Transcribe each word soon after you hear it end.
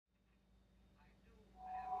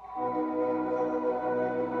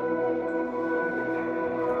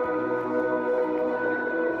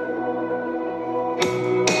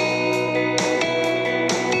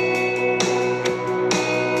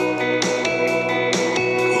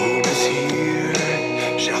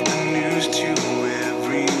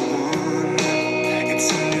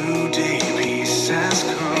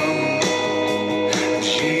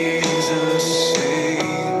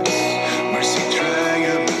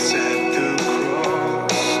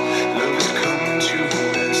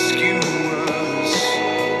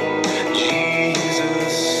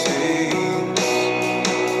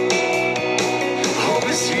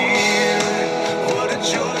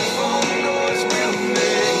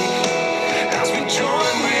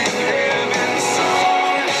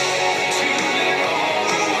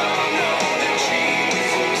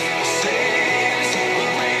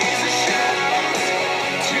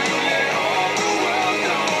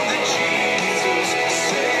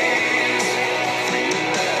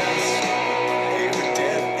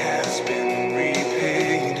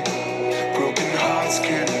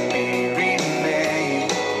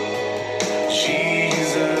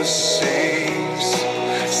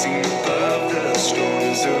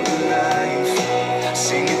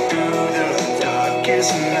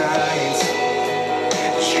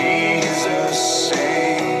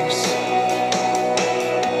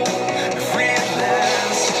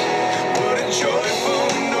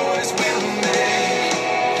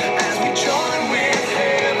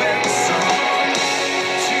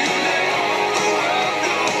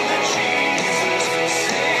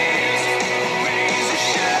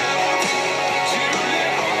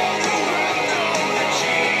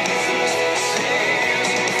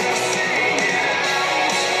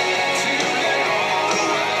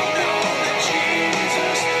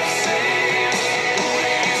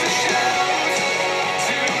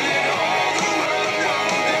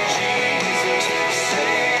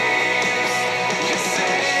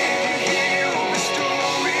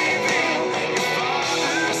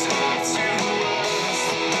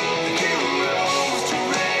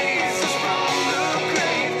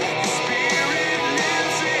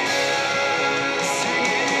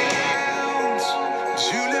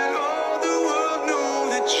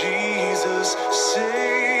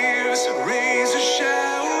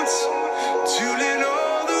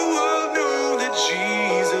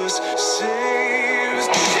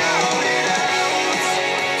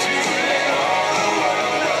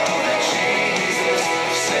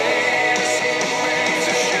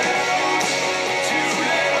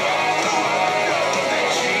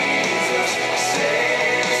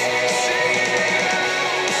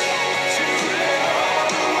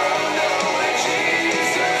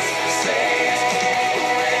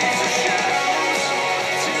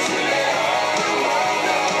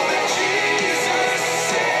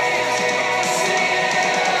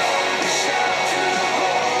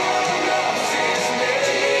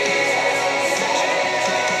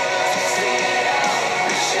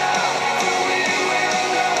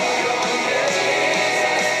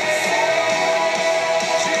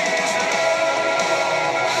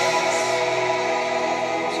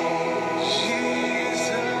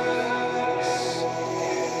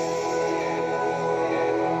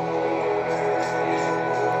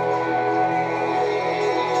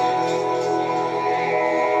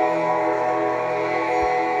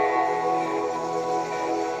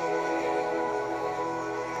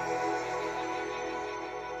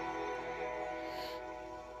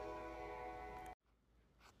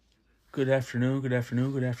Good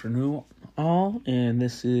afternoon, all. And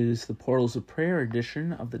this is the Portals of Prayer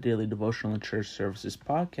edition of the Daily Devotional and Church Services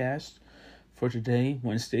podcast for today,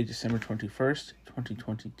 Wednesday, December 21st,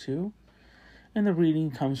 2022. And the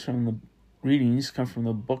readings come from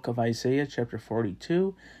the book of Isaiah, chapter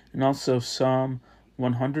 42, and also Psalm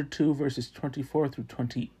 102, verses 24 through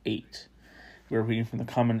 28. We're reading from the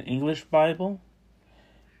Common English Bible,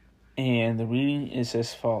 and the reading is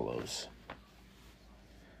as follows.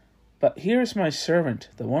 But here is my servant,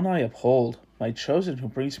 the one I uphold, my chosen who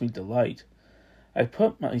brings me delight. I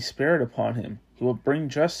put my spirit upon him. He will bring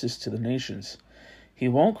justice to the nations. He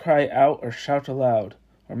won't cry out or shout aloud,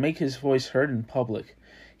 or make his voice heard in public.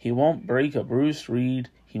 He won't break a bruised reed.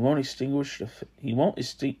 He won't extinguish a faint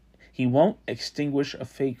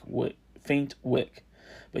wick,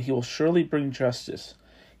 but he will surely bring justice.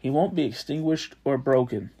 He won't be extinguished or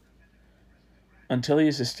broken until he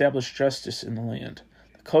has established justice in the land.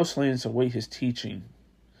 The coastlands await his teaching.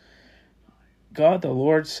 God the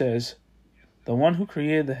Lord says, the one who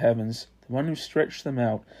created the heavens, the one who stretched them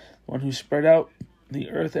out, the one who spread out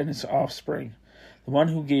the earth and its offspring, the one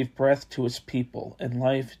who gave breath to its people and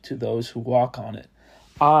life to those who walk on it.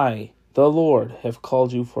 I, the Lord, have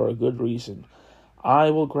called you for a good reason.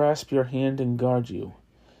 I will grasp your hand and guard you,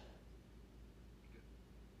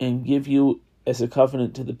 and give you as a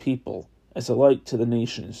covenant to the people, as a light to the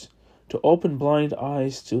nations, to open blind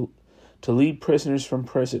eyes, to lead prisoners from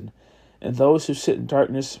prison, and those who sit in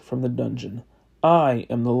darkness from the dungeon. I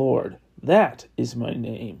am the Lord. That is my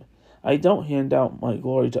name. I don't hand out my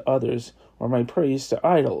glory to others or my praise to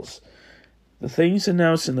idols. The things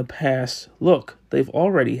announced in the past, look, they've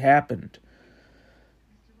already happened.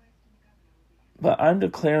 But I'm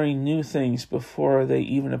declaring new things before they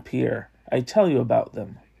even appear. I tell you about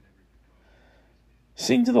them.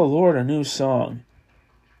 Sing to the Lord a new song.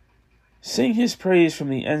 Sing his praise from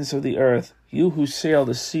the ends of the earth, you who sail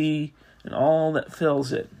the sea and all that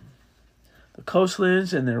fills it, the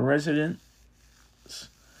coastlands and their residents.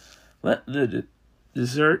 Let the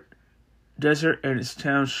desert and its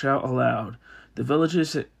towns shout aloud, the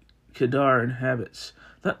villages that Kedar inhabits.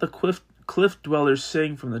 Let the cliff dwellers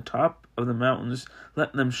sing from the top of the mountains.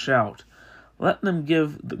 Let them shout. Let them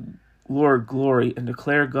give the Lord glory and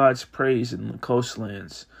declare God's praise in the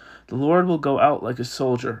coastlands. The Lord will go out like a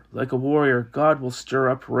soldier, like a warrior. God will stir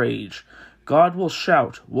up rage. God will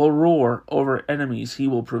shout, will roar over enemies. He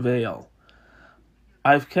will prevail.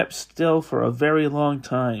 I've kept still for a very long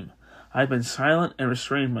time. I've been silent and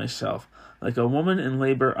restrained myself. Like a woman in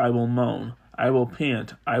labor, I will moan. I will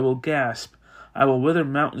pant. I will gasp. I will wither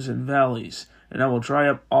mountains and valleys, and I will dry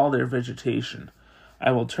up all their vegetation.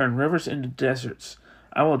 I will turn rivers into deserts.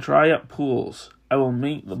 I will dry up pools. I will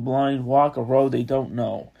make the blind walk a road they don't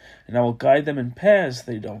know, and I will guide them in paths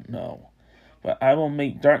they don't know. But I will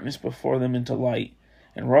make darkness before them into light,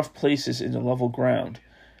 and rough places into level ground.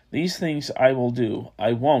 These things I will do.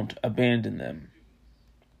 I won't abandon them.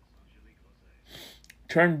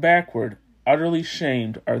 Turned backward, utterly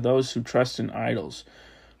shamed, are those who trust in idols,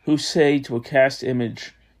 who say to a cast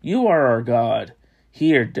image, "You are our God."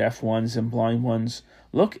 Hear, deaf ones and blind ones,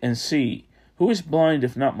 look and see. Who is blind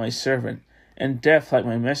if not my servant, and deaf like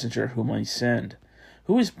my messenger whom I send?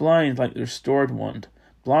 Who is blind like the restored one,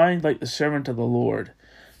 blind like the servant of the Lord?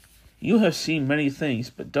 You have seen many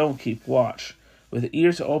things, but don't keep watch. With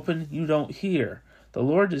ears open, you don't hear. The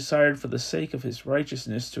Lord desired for the sake of his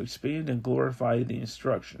righteousness to expand and glorify the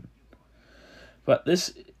instruction. But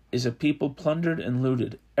this is a people plundered and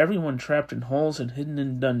looted, everyone trapped in holes and hidden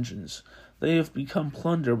in dungeons. They have become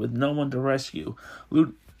plunder with no one to rescue,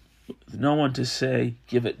 loot with no one to say,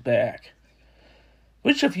 "Give it back."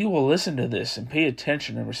 Which of you will listen to this and pay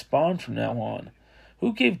attention and respond from now on?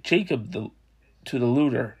 Who gave Jacob to the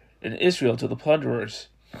looter and Israel to the plunderers?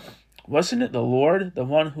 Wasn't it the Lord, the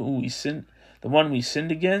one we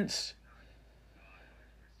sinned against?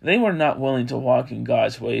 They were not willing to walk in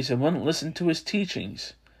God's ways and wouldn't listen to his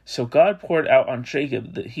teachings. So God poured out on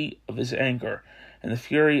Jacob the heat of his anger and the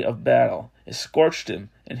fury of battle. It scorched him,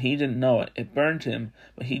 and he didn't know it. It burned him,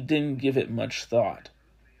 but he didn't give it much thought.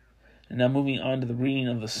 And now moving on to the reading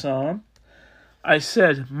of the psalm. I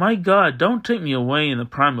said, "My God, don't take me away in the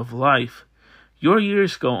prime of life. Your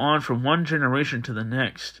years go on from one generation to the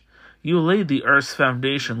next. You laid the earth's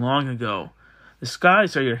foundation long ago. The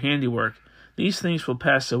skies are your handiwork. These things will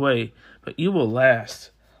pass away, but you will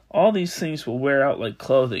last. All these things will wear out like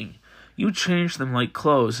clothing. You change them like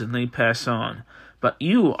clothes, and they pass on. But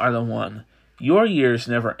you are the one. Your years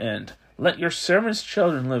never end. Let your servants'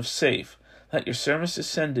 children live safe. Let your servants'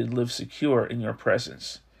 descended live secure in your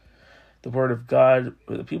presence." The word of God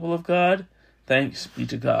for the people of God. Thanks be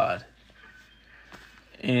to God.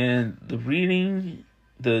 And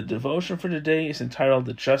the devotion for today is entitled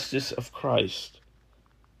The Justice of Christ.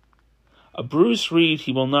 A bruised reed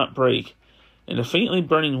he will not break, and a faintly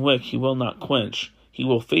burning wick he will not quench. He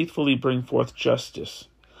will faithfully bring forth justice.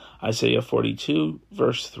 Isaiah 42,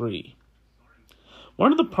 verse 3.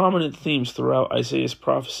 One of the prominent themes throughout Isaiah's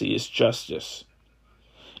prophecy is justice.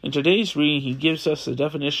 In today's reading, he gives us the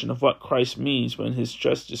definition of what Christ means when his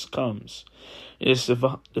justice comes. It is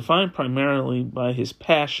defined primarily by his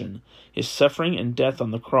passion, his suffering and death on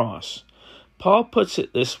the cross. Paul puts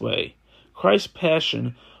it this way: Christ's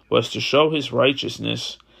passion was to show his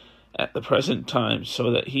righteousness at the present time, so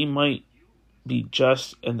that he might be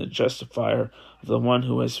just and the justifier of the one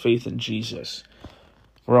who has faith in Jesus.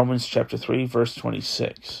 Romans chapter 3, verse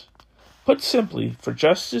 26. Put simply, for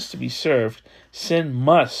justice to be served, sin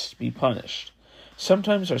must be punished.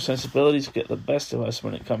 Sometimes our sensibilities get the best of us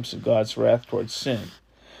when it comes to God's wrath towards sin.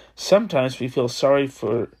 Sometimes we feel sorry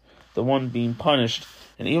for the one being punished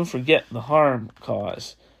and even forget the harm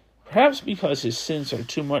caused. Perhaps because his sins are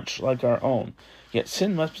too much like our own. Yet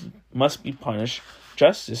sin must be punished.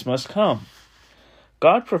 Justice must come.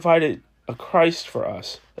 God provided a Christ for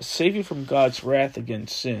us, a Savior from God's wrath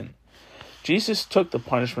against sin. Jesus took the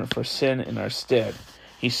punishment for sin in our stead.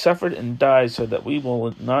 He suffered and died so that we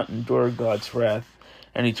will not endure God's wrath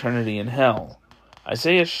and eternity in hell.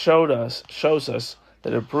 Isaiah shows us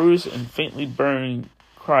that a bruised and faintly burning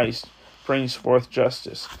Christ brings forth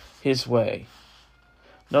justice, his way.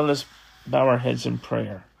 Now let's bow our heads in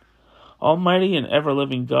prayer. Almighty and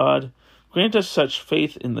ever-living God, grant us such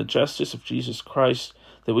faith in the justice of Jesus Christ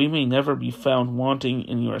that we may never be found wanting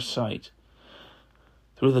in your sight.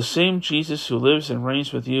 Through the same Jesus who lives and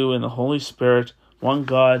reigns with you in the Holy Spirit, one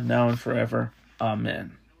God, now and forever.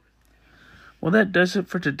 Amen. Well, that does it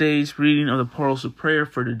for today's reading of the Pearls of Prayer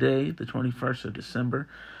for today, the 21st of December,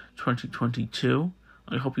 2022.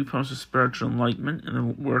 I hope you found some spiritual enlightenment in the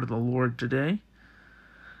word of the Lord today.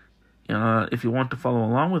 If you want to follow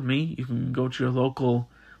along with me, you can go to your local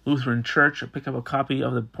Lutheran church or pick up a copy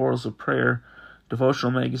of the Pearls of Prayer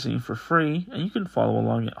devotional magazine for free, and you can follow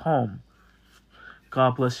along at home.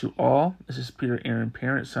 God bless you all. This is Peter Aaron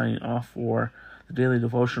Parent signing off for the Daily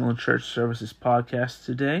Devotional and Church Services podcast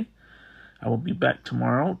today. I will be back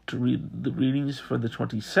tomorrow to read the readings for the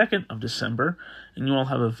 22nd of December, and you all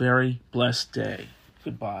have a very blessed day.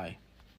 Goodbye.